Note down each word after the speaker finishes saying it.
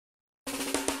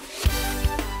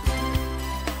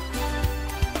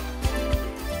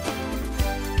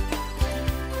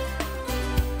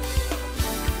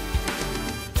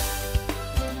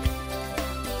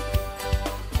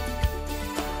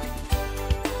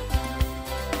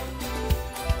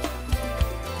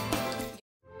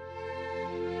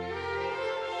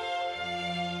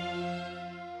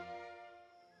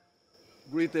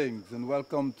Greetings and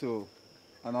welcome to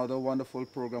another wonderful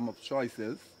program of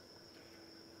choices.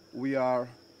 We are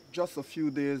just a few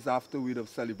days after we'd have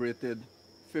celebrated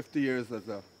 50 years as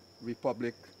a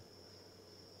republic,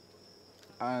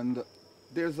 and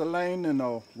there's a line in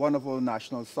one of our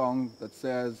national songs that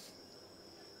says,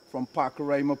 from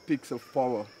Pacaraima Peaks of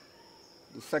Power.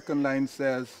 The second line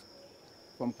says,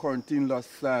 from Quarantine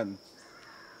Lost Sand.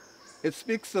 It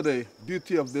speaks to the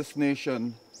beauty of this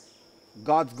nation,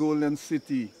 God's golden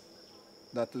city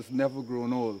that has never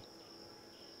grown old.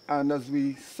 And as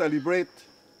we celebrate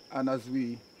and as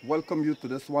we welcome you to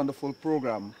this wonderful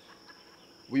program,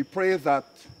 we pray that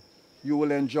you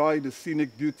will enjoy the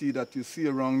scenic beauty that you see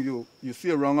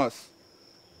around us.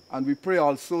 And we pray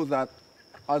also that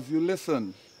as you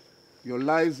listen, your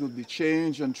lives will be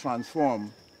changed and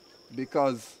transformed,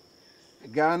 because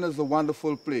Guyana is a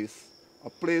wonderful place, a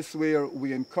place where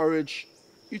we encourage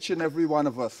each and every one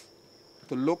of us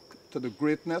to look to the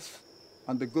greatness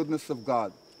and the goodness of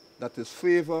God, that His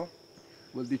favor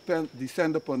will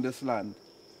descend upon this land,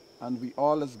 and we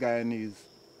all as Guyanese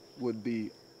would be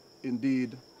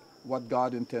indeed what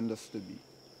God intends us to be.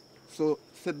 So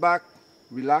sit back,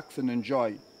 relax, and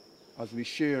enjoy as we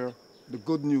share the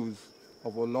good news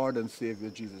of our Lord and Savior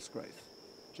Jesus Christ.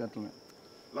 Gentlemen.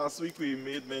 Last week we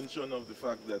made mention of the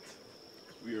fact that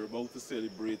we are about to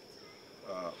celebrate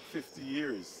 50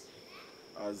 years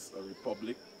as a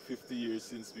republic, 50 years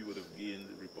since we would have gained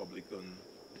Republican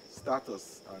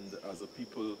status, and as a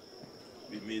people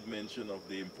we made mention of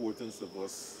the importance of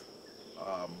us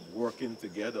working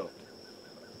together.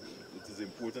 It is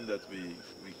important that we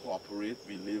cooperate,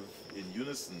 we live in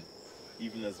unison,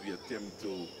 even as we attempt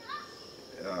to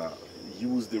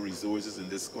use the resources in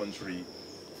this country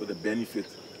for the benefit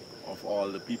of all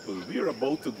the people. We are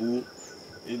about to go,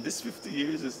 in this 50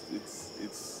 years,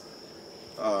 it's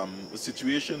a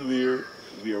situation where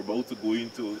we are about to go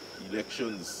into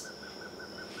elections.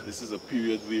 This is a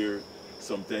period where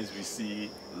sometimes we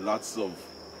see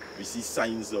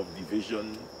signs of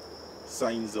division,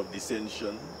 signs of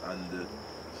dissension, and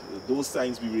those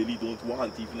signs we really don't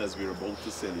want, even as we're about to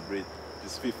celebrate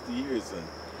this 50 years. And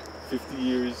 50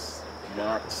 years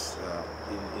marks,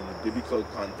 in a biblical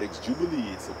context,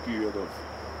 Jubilee. It's a period of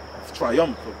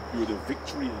triumph, a period of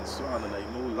victory, and so on. And I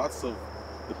know lots of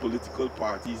the political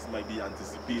parties might be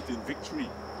anticipating victory,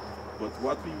 but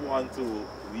what we want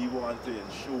to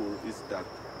ensure is that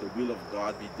the will of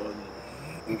God be done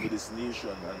over this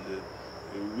nation. And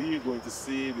we're going to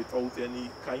say without any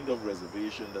kind of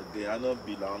reservation that Guyana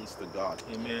belongs to God.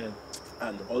 Amen.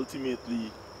 And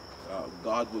ultimately,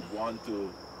 God would want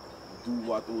to do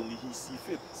what only He sees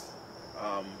fit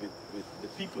with the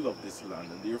people of this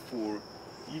land. And therefore,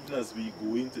 even as we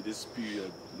go into this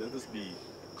period, let us be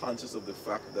conscious of the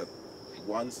fact that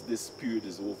once this period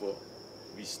is over,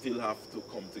 we still have to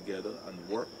come together and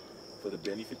work for the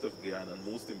benefit of Guyana. And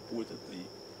most importantly,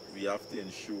 we have to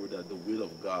ensure that the will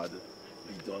of God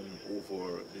be done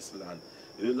over this land.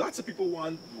 Lots of people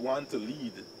want to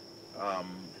lead.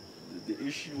 The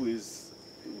issue is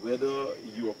whether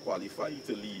you are qualified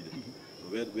to lead,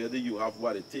 whether you have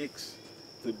what it takes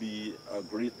to be a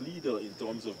great leader in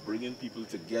terms of bringing people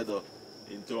together,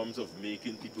 in terms of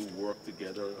making people work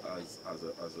together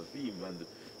as a team. And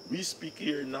we speak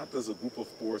here not as a group of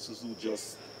persons who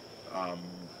just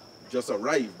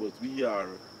arrived, but we are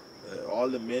all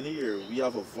the men here. We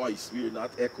have a voice. We are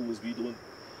not echoes. We don't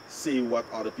say what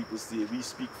other people say. We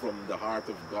speak from the heart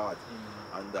of God.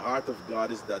 And the heart of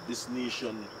God is that this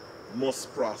nation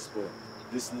must prosper.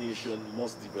 This nation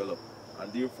must develop.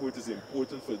 And therefore it is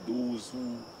important for those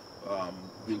who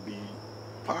will be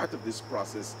part of this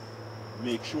process,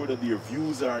 make sure that their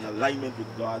views are in alignment with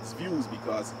God's views,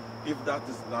 because if that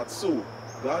is not so,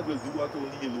 God will do what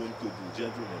only He alone could do.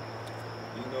 Gentlemen.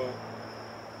 You know,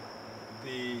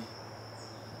 the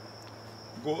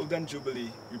Golden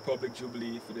Jubilee, Republic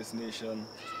Jubilee for this nation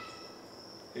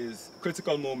is a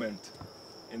critical moment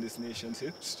in this nation's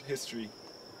history.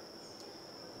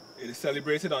 It is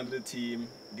celebrated under the theme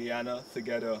Guyana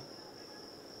Together.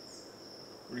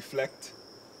 Reflect,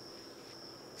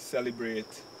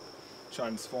 celebrate,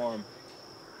 transform.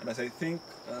 And as I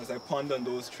ponder on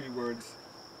those three words,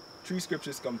 three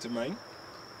scriptures come to mind.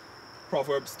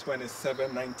 Proverbs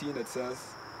 27:19, that says,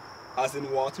 as in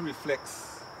water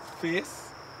reflects face,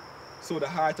 so the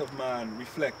heart of man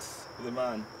reflects the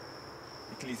man.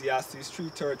 Ecclesiastes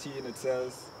 3:13, it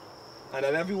says, and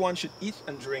that everyone should eat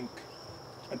and drink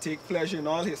and take pleasure in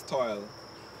all his toil.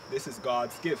 This is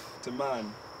God's gift to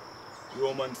man.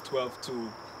 Romans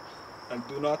 12:2, and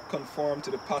do not conform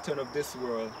to the pattern of this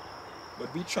world,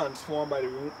 but be transformed by the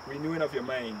renewing of your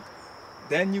mind.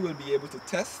 Then you will be able to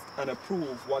test and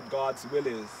approve what God's will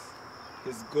is,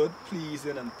 his good,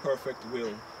 pleasing, and perfect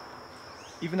will.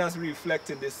 Even as we reflect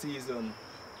in this season,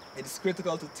 it is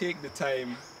critical to take the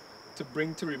time to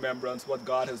bring to remembrance what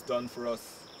God has done for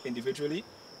us individually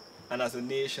and as a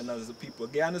nation, as a people.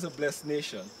 Guyana is a blessed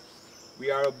nation.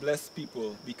 We are a blessed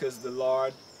people because the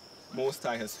Lord Most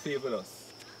High has favored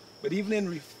us. But even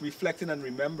in reflecting and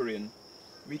remembering,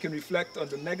 we can reflect on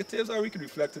the negatives or we can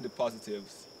reflect on the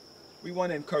positives. We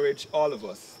want to encourage all of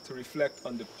us to reflect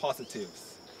on the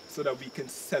positives so that we can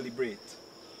celebrate.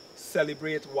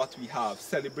 Celebrate what we have,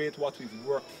 celebrate what we've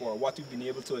worked for, what we've been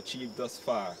able to achieve thus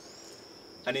far.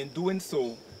 And in doing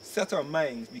so, set our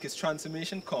minds, because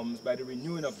transformation comes by the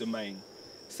renewing of the mind,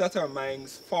 set our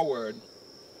minds forward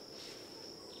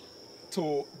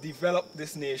to develop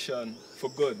this nation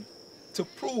for good, to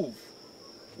prove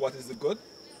what is the good,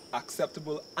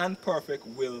 acceptable, and perfect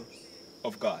will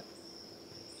of God.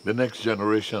 The next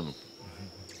generation,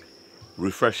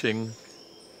 refreshing,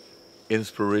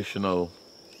 inspirational,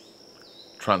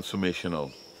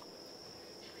 transformational.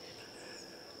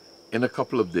 In a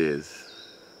couple of days,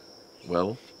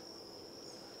 well,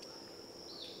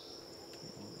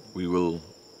 we will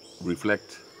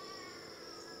reflect.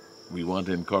 We want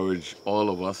to encourage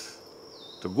all of us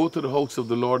to go to the house of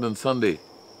the Lord on Sunday,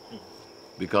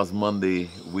 because Monday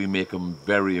we make a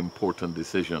very important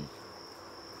decision.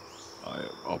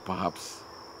 Or perhaps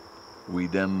we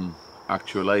then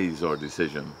actualize our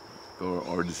decision, or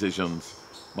our decisions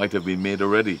might have been made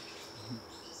already.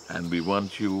 And we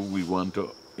want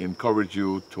to encourage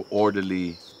you to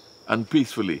orderly and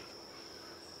peacefully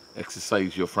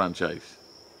exercise your franchise.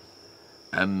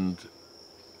 And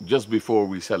just before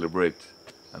we celebrate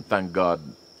and thank God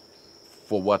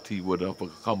for what he would have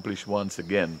accomplished once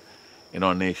again in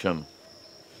our nation,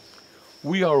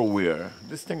 we are aware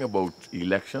this thing about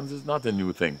elections is not a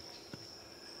new thing.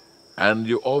 And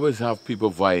you always have people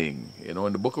vying. You know,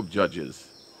 in the book of Judges,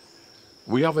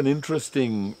 we have an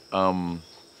interesting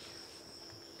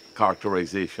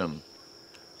characterization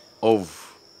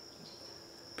of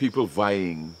people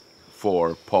vying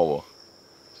for power.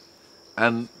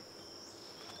 And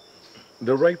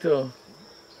the writer,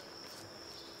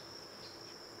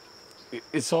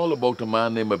 it's all about a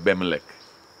man named Abimelech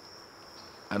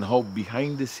and how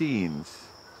behind the scenes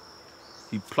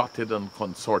he plotted and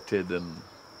consorted and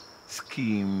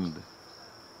schemed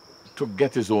to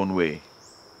get his own way.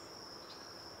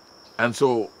 And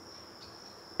so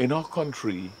in our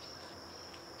country,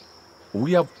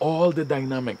 we have all the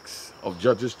dynamics of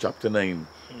Judges chapter 9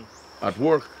 at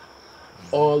work,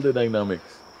 all the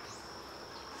dynamics.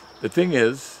 The thing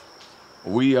is,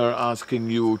 we are asking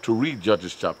you to read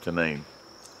Judges chapter 9.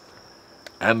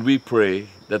 And we pray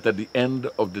that at the end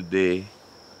of the day,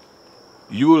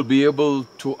 you will be able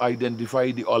to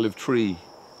identify the olive tree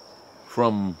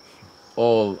from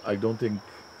all. I don't think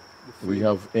we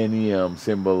have any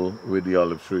symbol with the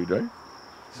olive tree, right?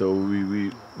 So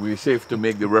we're safe to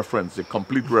make the reference, the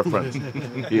complete reference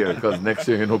here, because next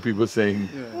year, you know, people saying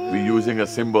we're using a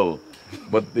symbol.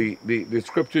 But the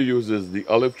scripture uses the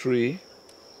olive tree,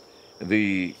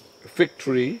 the fig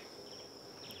tree,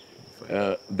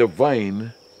 the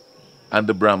vine, and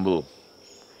the bramble.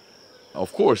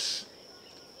 Of course,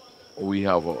 we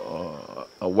have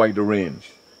a wider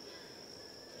range.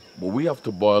 But we have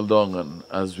to boil down, and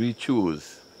as we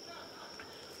choose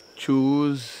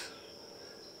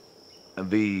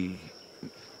the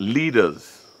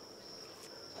leaders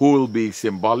who will be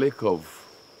symbolic of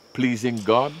pleasing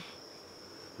God,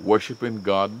 worshiping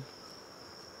God,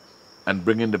 and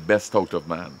bringing the best out of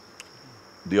man,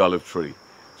 the olive tree.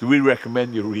 So we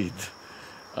recommend you read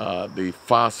the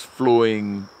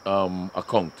fast-flowing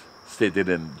account stated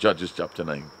in Judges chapter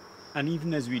 9. And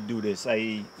even as we do this,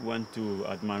 I want to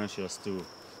admonish us to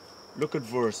look at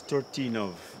verse 13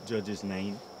 of Judges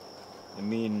 9. I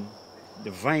mean,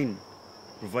 the vine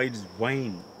provides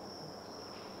wine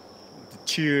to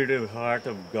cheer the heart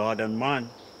of God and man.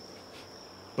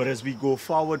 But as we go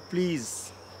forward,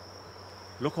 please,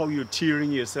 look how you're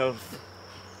cheering yourself,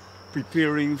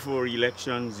 preparing for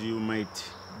elections. You might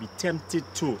be tempted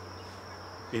to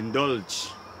indulge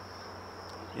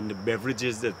in the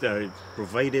beverages that are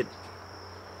provided.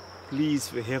 Please,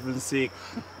 for heaven's sake,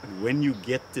 when you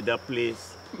get to that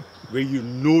place where you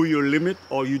know your limit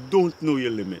or you don't know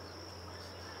your limit,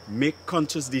 make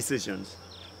conscious decisions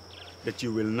that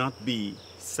you will not be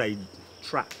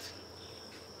sidetracked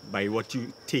by what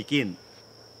you take in,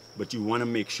 but you want to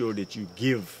make sure that you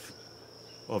give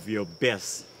of your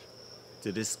best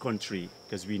to this country,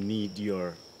 because we need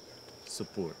your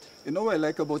support. You know what I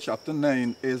like about chapter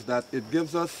 9 is that it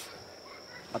gives us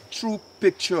a true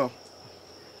picture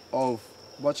of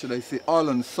what should I say, all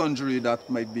and sundry that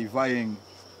might be vying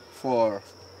for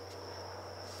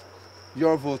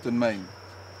your vote and mine.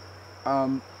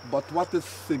 But what is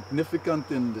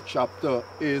significant in the chapter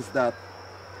is that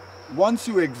once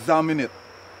you examine it,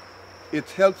 it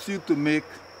helps you to make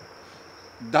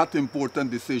that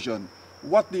important decision.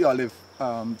 What the olive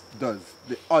does.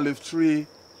 The olive tree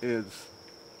is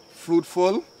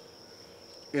fruitful.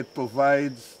 It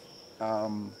provides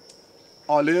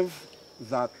olive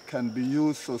that can be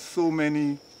used for so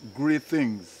many great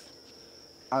things.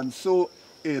 And so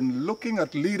in looking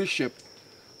at leadership,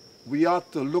 we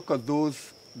ought to look at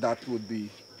those that would be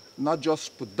not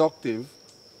just productive,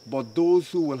 but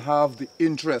those who will have the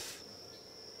interest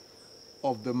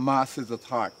of the masses at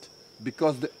heart.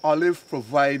 Because the olive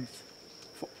provides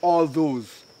for all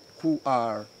those who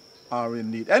are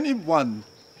in need. Anyone,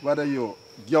 whether you're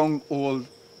young, old,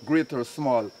 great or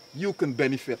small, you can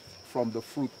benefit from the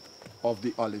fruit of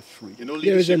the olive tree. You know,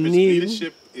 There is a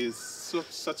leadership is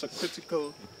such a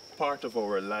critical part of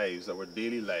our lives, our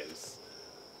daily lives.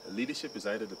 Leadership is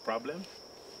either the problem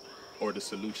or the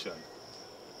solution.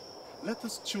 Let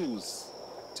us choose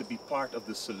to be part of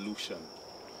the solution.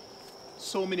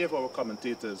 So many of our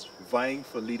commentators vying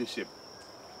for leadership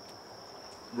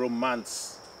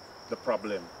romance the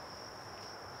problem,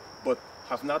 but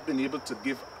have not been able to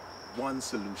give one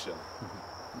solution.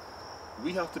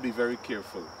 We have to be very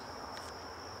careful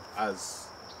as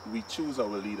we choose our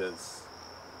leaders.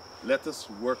 Let us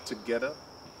work together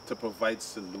to provide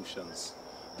solutions.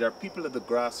 There are people at the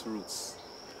grassroots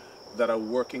that are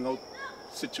working out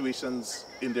situations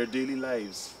in their daily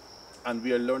lives, and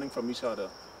we are learning from each other.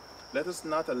 Let us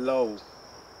not allow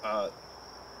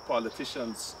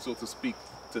politicians, so to speak,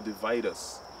 to divide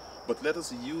us, but let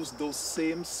us use those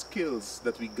same skills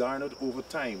that we garnered over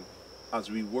time as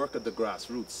we work at the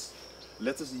grassroots.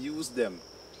 Let us use them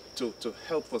to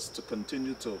help us to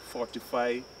continue to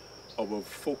fortify our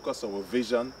focus, our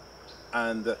vision,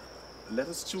 and let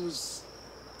us choose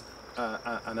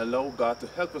and allow God to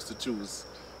help us to choose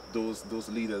those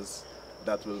leaders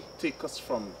that will take us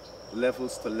from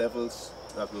levels to levels,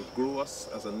 that will grow us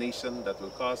as a nation, that will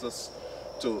cause us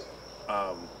to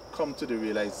come to the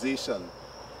realization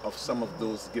of some of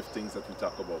those giftings that we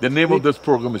talk about. The name of this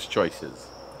program is Choices.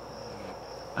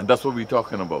 And that's what we're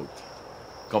talking about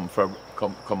come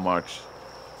March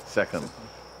 2nd.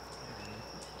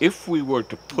 If we were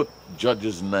to put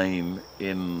Judges 9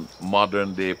 in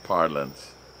modern day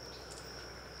parlance,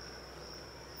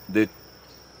 the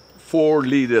 4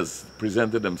 leaders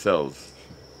presented themselves.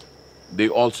 They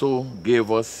also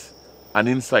gave us an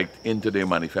insight into their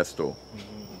manifesto.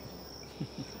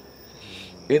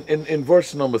 In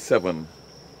verse number 7,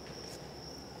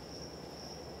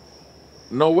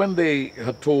 now when they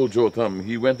had told Jotham,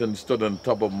 he went and stood on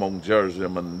top of Mount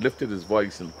Gerizim and lifted his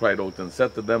voice and cried out and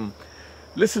said to them,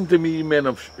 "Listen to me, men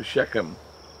of Shechem,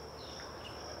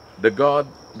 that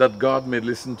God may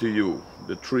listen to you.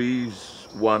 The trees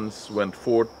once went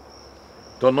forth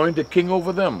to anoint a king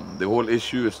over them." The whole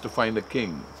issue is to find a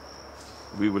king.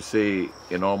 We would say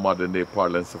in our modern day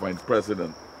parlance, to find a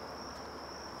president,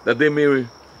 that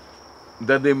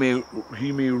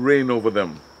he may reign over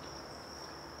them.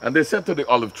 And they said to the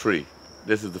olive tree,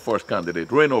 this is the first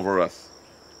candidate, "Reign over us."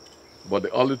 But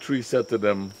the olive tree said to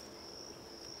them,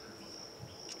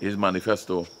 his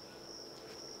manifesto,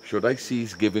 "Should I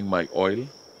cease giving my oil,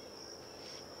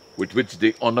 with which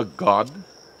they honor God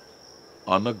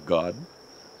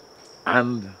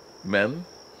and men,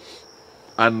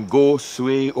 and go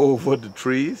sway over the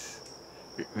trees?"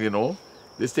 You know,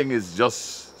 this thing is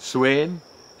just swaying.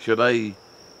 Should I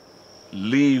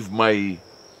leave my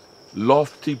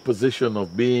lofty position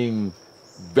of being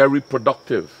very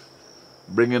productive,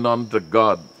 bringing on to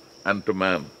God and to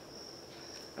man,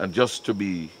 and just to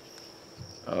be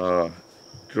to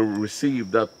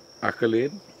receive that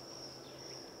accolade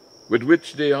with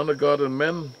which they honor God and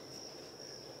men?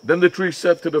 Then the tree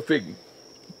said to the fig,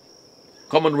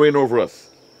 "Come and reign over us."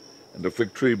 And the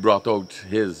fig tree brought out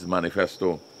his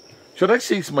manifesto. "Should I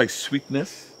cease my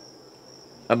sweetness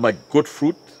and my good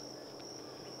fruit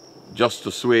just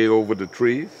to sway over the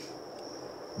trees?"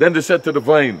 Then they said to the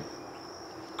vine,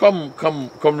 Come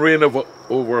reign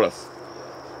over us."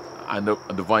 And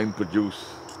the vine produced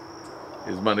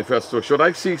his manifesto. "Should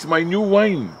I cease my new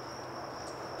wine,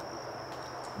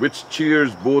 which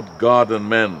cheers both God and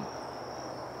men?"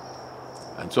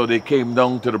 And so they came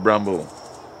down to the bramble,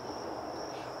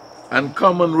 and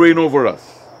 "Come and reign over us."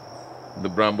 The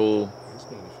bramble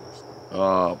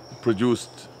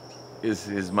produced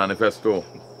his manifesto.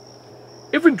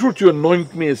 "If in truth you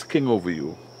anoint me as king over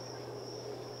you,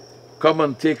 come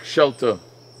and take shelter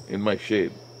in my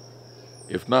shade.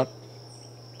 If not,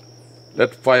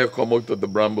 Let fire come out of the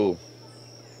bramble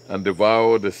and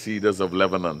devour the cedars of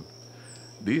Lebanon.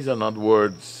 These are not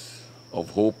words of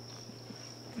hope.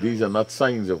 These are not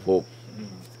signs of hope.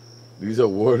 These are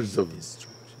words of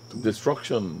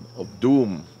destruction, of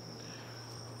doom.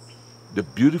 The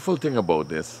beautiful thing about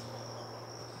this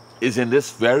is in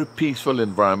this very peaceful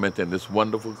environment, in this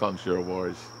wonderful country of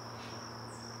ours,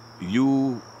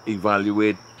 you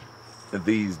evaluate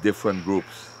these different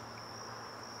groups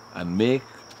and make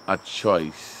a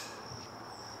choice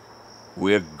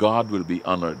where God will be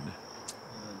honored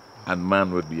and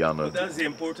man will be honored. But that's the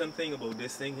important thing about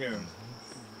this thing here.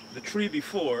 The tree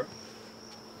before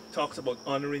talks about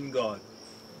honoring God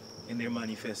in their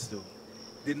manifesto.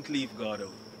 Didn't leave God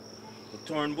out. The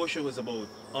thorn bush was about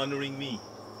honoring me.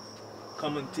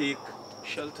 Come and take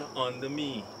shelter under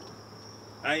me.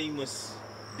 I must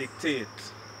dictate.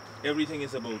 Everything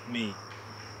is about me.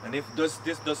 And if this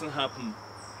doesn't happen,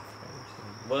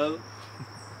 well,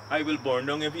 I will burn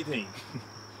down everything.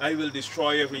 I will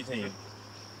destroy everything.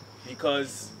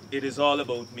 Because it is all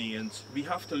about me. And we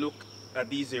have to look at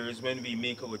these areas when we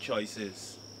make our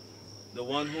choices. The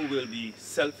one who will be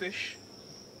selfish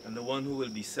and the one who will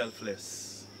be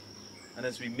selfless. And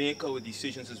as we make our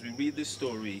decisions, as we read this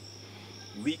story,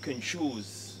 we can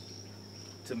choose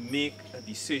to make a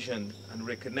decision and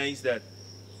recognize that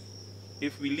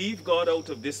if we leave God out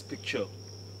of this picture,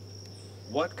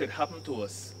 what could happen to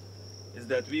us is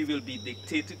that we will be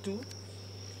dictated to,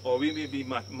 or we may be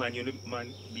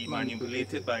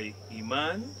manipulated by a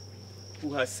man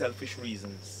who has selfish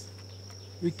reasons.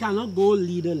 We cannot go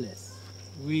leaderless.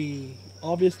 We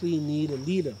obviously need a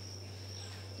leader.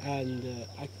 And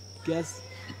I guess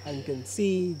I can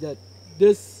see that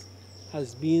this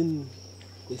has been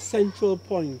the central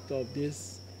point of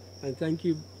this. And thank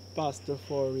you, Pastor,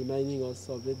 for reminding us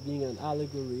of it being an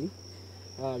allegory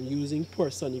using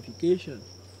personification.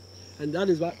 And that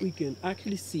is what we can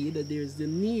actually see, that there is the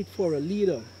need for a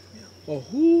leader, or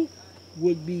who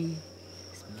would be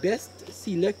best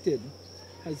selected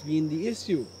has been the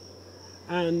issue.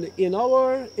 And in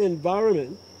our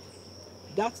environment,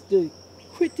 that's the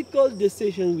critical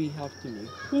decision we have to make.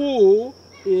 Who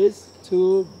is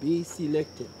to be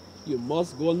selected? You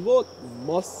must go and vote. You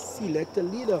must select a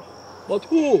leader. But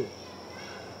who?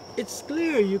 It's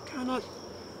clear you cannot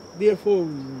therefore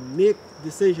make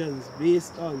decisions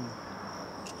based on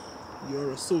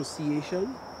your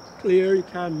association. Clear you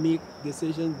can't make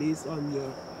decisions based on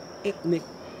your ethnic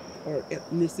or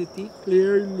ethnicity.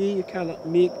 Clearly you cannot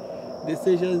make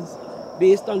decisions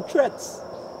based on threats.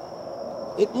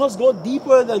 It must go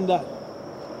deeper than that.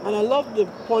 And I love the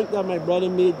point that my brother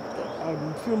made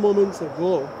a few moments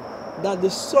ago, that the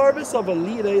service of a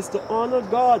leader is to honor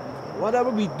God. Whatever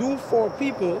we do for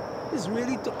people is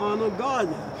really to honor God.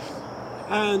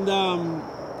 And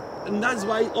that's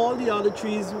why all the other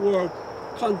trees were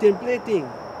contemplating.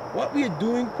 What we are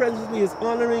doing presently is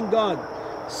honoring God,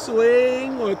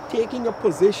 swaying or taking a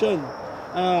position,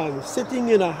 sitting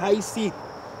in a high seat.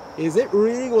 Is it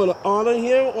really going to honor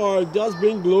Him or just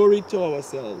bring glory to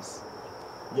ourselves?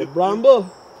 The bramble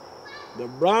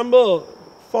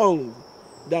found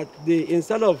that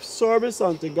instead of service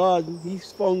unto God, he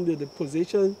found that the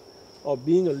position of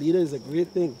being a leader is a great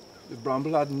thing. The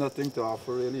bramble had nothing to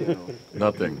offer, really, you know.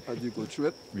 Nothing. As you go through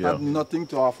it, Yeah. had nothing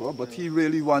to offer, but he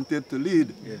really wanted to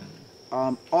lead.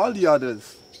 Yeah. All the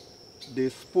others, they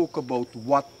spoke about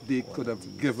what they could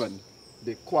have given,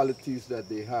 the qualities that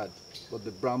they had. But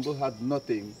the bramble had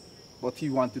nothing, but he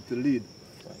wanted to lead.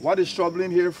 What is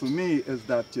troubling here for me is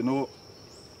that, you know,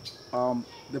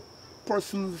 the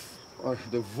persons, or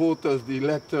the voters, the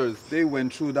electors, they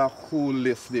went through that whole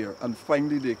list there, and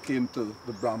finally they came to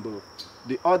the bramble.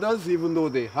 The others, even though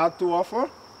they had to offer,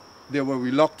 they were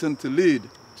reluctant to lead.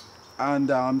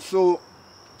 And so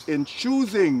in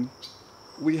choosing,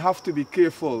 we have to be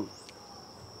careful,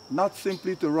 not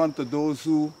simply to run to those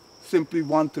who simply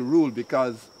want to rule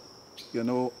because, you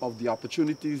know, of the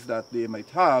opportunities that they might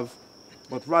have,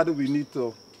 but rather we need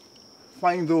to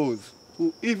find those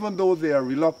who, even though they are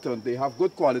reluctant, they have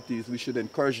good qualities, we should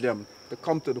encourage them to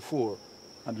come to the fore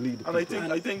and lead the people.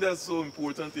 And I think that's so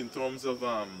important in terms of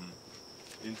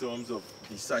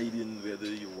deciding whether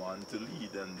you want to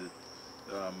lead. And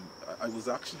I was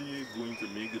actually going to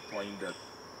make the point that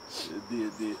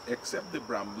they except the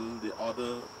bramble, the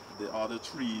other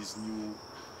trees knew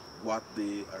what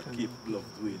they are capable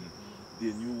of doing.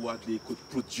 They knew what they could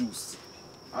produce.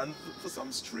 And for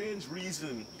some strange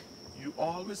reason, you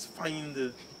always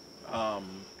find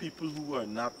people who are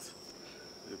not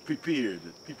prepared,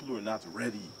 people who are not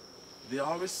ready. They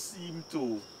always seem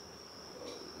to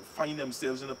find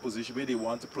themselves in a position where they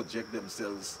want to project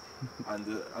themselves.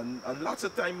 And lots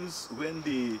of times when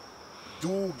they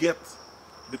do get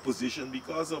the position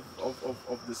because of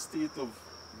the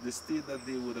state that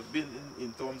they would have been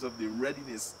in terms of their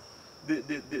readiness,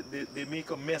 they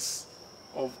make a mess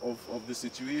of the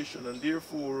situation, and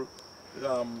therefore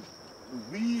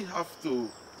we have to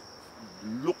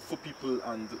look for people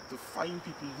and to find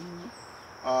people who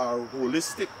are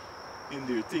holistic in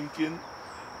their thinking,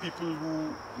 people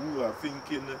who are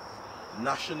thinking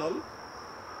national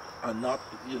and not,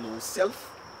 self.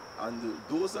 And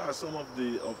those are some of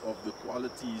the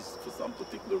qualities. For some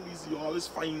particular reason, you always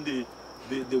find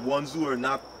the ones who are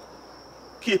not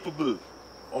capable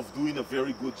of doing a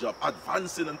very good job,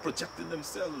 advancing and projecting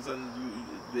themselves, and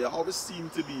they always seem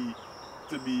to be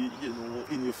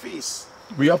in your face.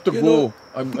 We have to go.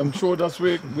 I'm sure that's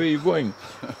where you're going.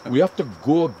 We have to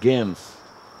go against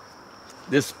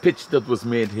this pitch that was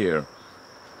made here.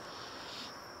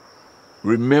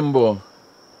 Remember,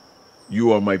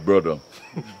 you are my brother.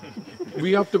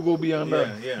 We have to go beyond that.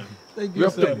 Thank We you,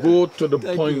 have sir. to go to the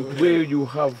Thank point you. where you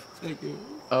have Thank you.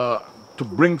 to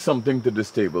bring something to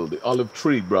this table. The olive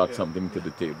tree brought something to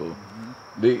the table.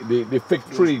 The fig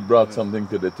tree brought something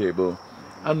to the table.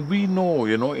 And we know,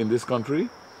 in this country,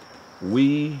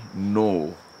 we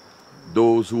know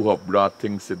those who have brought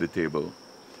things to the table.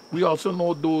 We also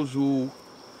know those who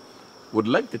would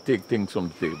like to take things from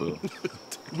the table.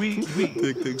 We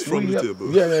Take things from the table.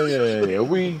 Yeah.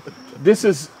 This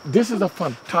is a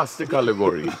fantastic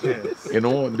allegory.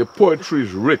 The poetry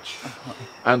is rich,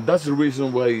 and that's the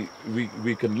reason why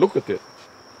we can look at it.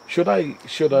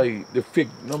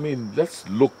 Let's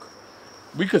look.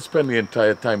 We could spend the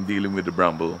entire time dealing with the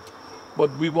bramble, but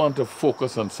we want to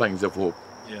focus on signs of hope.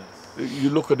 Yes. You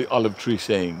look at the olive tree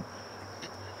saying,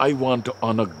 I want to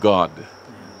honor God.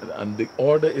 And the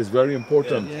order is very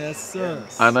important. Yes, sir.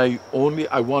 And I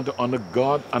want to honor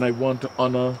God, and I want to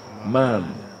honor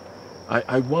man.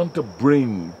 I want to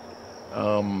bring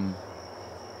an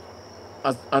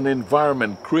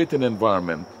environment, create an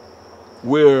environment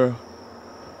where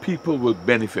people will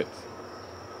benefit.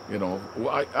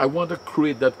 I want to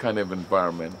create that kind of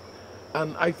environment.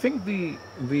 And I think the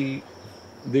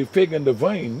fig and the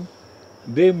vine,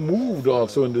 they moved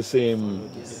also in the same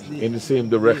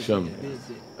direction.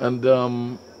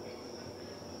 And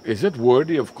is it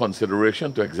worthy of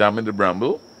consideration to examine the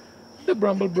bramble? The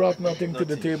bramble brought nothing to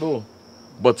the table,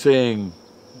 but saying,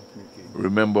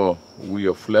 remember, we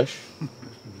are flesh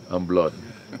and blood.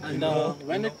 And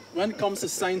when it comes to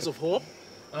signs of hope,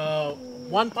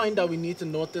 one point that we need to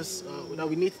notice, that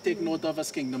we need to take note of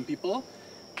as kingdom people,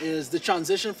 is the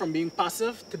transition from being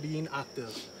passive to being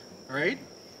active. All right?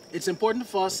 It's important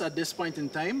for us at this point in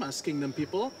time as kingdom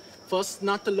people, first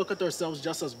not to look at ourselves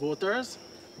just as voters,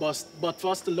 but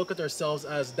for us to look at ourselves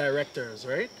as directors,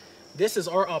 right? This is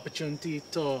our opportunity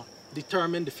to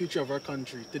determine the future of our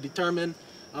country, to determine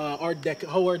how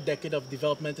our decade of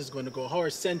development is going to go, how our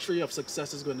century of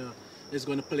success is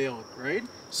going to play out, right?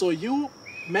 So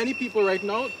many people right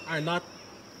now are not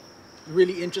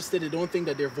really interested. They don't think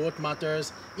that their vote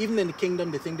matters. Even in the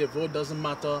kingdom, they think their vote doesn't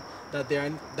matter, that they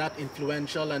are that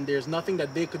influential, and there's nothing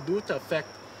that they could do to affect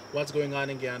what's going on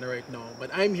in Guyana right now.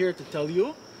 But I'm here to tell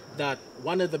you that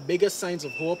one of the biggest signs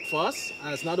of hope for us,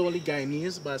 as not only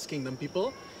Guyanese, but as kingdom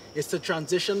people, is to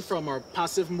transition from our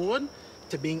passive mode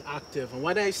to being active. And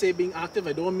when I say being active,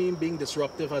 I don't mean being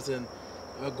disruptive as in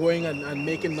going and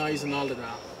making noise and all of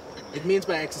that. It means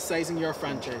by exercising your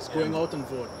franchise, going out and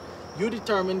vote. You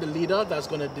determine the leader that's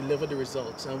going to deliver the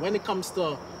results. And when it comes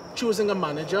to choosing a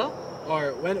manager,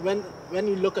 or when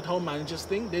you look at how managers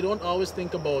think, they don't always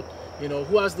think about,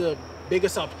 who has the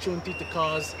biggest opportunity to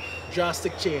cause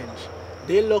drastic change.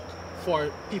 They look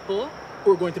for people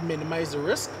who are going to minimize the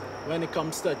risk when it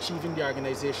comes to achieving the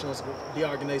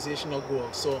organizational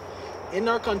goals. So in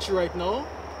our country right now,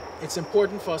 it's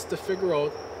important for us to figure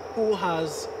out who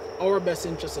has our best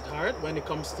interests at heart when it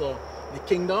comes to the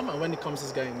kingdom and when it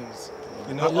comes to Guyanese.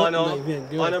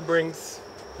 Honor brings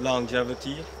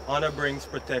longevity, honor brings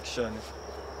protection.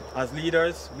 As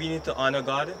leaders, we need to honor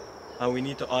God and we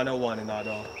need to honor one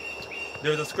another.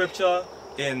 There's a scripture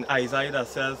in Isaiah that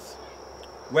says,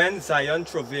 when Zion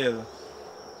travailed,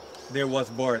 there was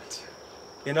birth.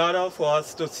 In order for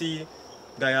us to see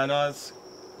Guyana's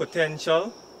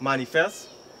potential manifest,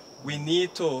 we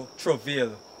need to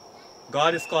travail.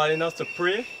 God is calling us to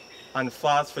pray and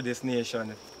fast for this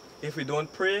nation. If we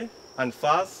don't pray and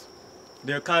fast,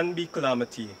 there can be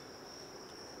calamity.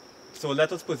 So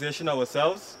let us position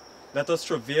ourselves, let us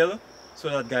travail so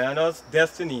that Guyana's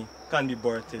destiny can be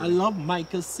birthed. I love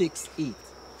Micah 6:8.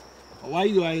 Why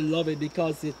do I love it?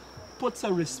 Because it puts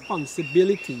a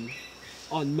responsibility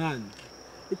on man.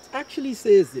 It actually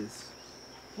says this.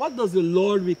 What does the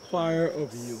Lord require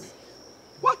of you?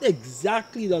 What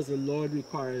exactly does the Lord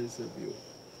require of you?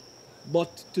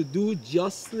 But to do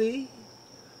justly,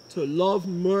 to love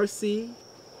mercy,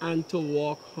 and to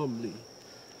walk humbly.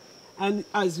 And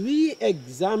as we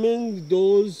examine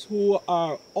those who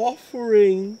are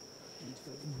offering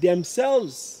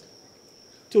themselves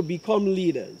to become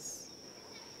leaders,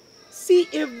 see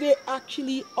if they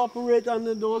actually operate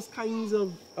under those kinds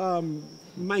of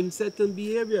mindset and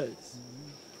behaviors.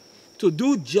 To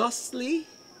do justly,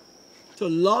 to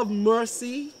love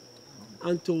mercy,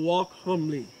 and to walk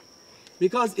humbly.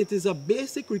 Because it is a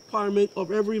basic requirement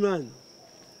of every man.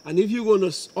 And if you're going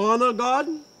to honor God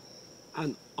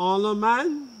and honor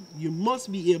man, you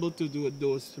must be able to do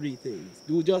those three things.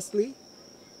 Do justly,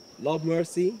 love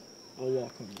mercy, and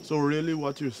walk humbly. So really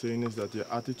what you're saying is that your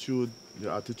attitude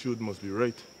must be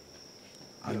right.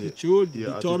 And attitude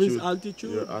determines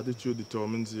altitude. Your attitude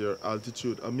determines your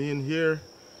altitude. I mean, here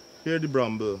the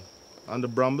bramble. And the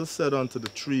bramble said unto the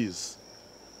trees,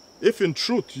 if in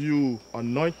truth you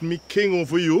anoint me king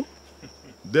over you,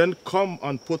 then come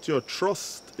and put your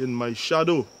trust in my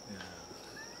shadow.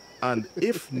 Yeah. And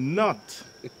if not,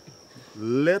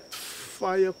 let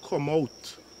fire come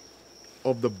out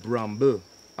of the bramble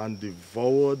and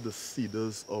devour the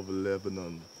cedars of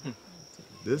Lebanon.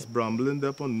 This bramble in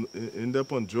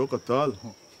on joke at all.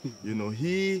 You know,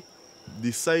 he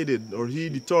decided or he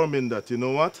determined that, you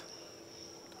know what?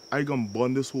 I gonna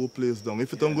burn this whole place down.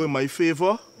 If it don't go in my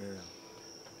favor,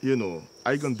 you know,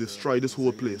 I gonna destroy this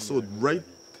whole place. So right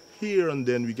here and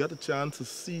then we got a chance to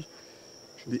see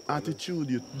the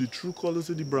attitude, the true colors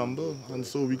of the bramble. And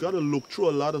so we gotta look through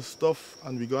a lot of stuff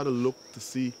and we gotta look to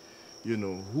see, you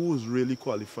know, who is really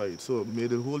qualified. So may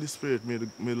the Holy Spirit, may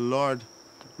the Lord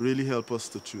really help us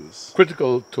to choose.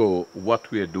 Critical to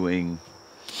what we are doing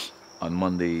on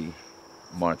Monday,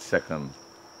 March 2nd,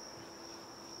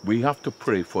 we have to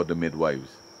pray for the midwives.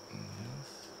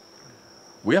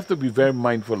 We have to be very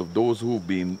mindful of those who've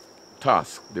been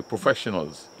tasked, the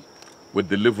professionals, with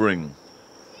delivering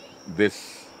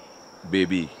this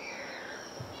baby.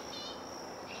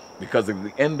 Because at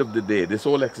the end of the day, this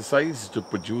whole exercise is to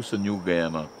produce a new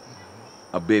Guyana,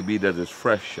 a baby that is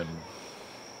fresh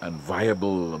and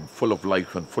viable and full of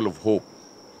life and full of hope.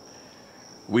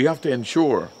 We have to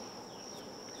ensure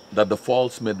that the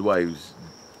false midwives,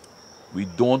 we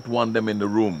don't want them in the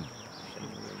room.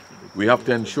 We have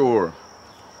to ensure,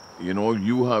 you know,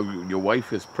 your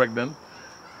wife is pregnant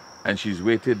and she's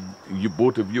waited,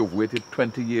 both of you have waited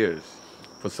 20 years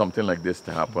for something like this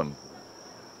to happen.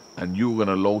 And you're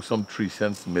gonna allow some 3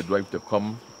 cents midwife to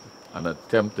come and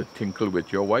attempt to tinkle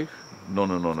with your wife? No,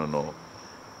 no, no, no, no.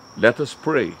 Let us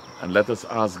pray and let us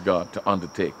ask God to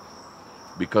undertake,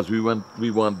 because we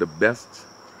want the best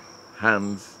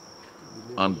hands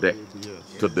on deck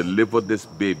to deliver this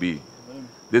baby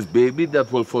that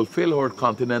will fulfill our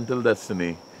continental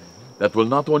destiny, that will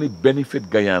not only benefit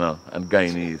Guyana and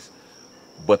Guyanese,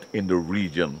 but in the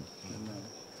region.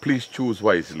 Please choose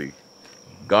wisely.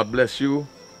 God bless you.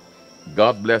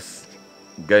 God bless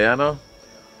Guyana.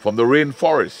 From the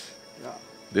rainforest,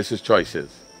 this is Choices.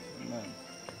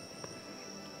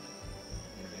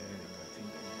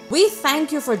 We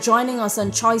thank you for joining us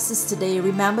on Choices today.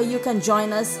 Remember, you can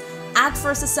join us at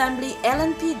First Assembly,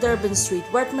 LNP Durban Street,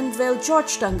 Workmanville,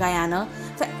 Georgetown, Guyana,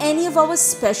 for any of our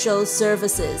special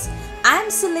services. I'm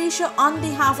Celacia on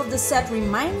behalf of the set,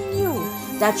 reminding you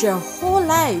that your whole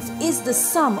life is the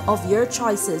sum of your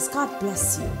choices. God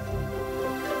bless you.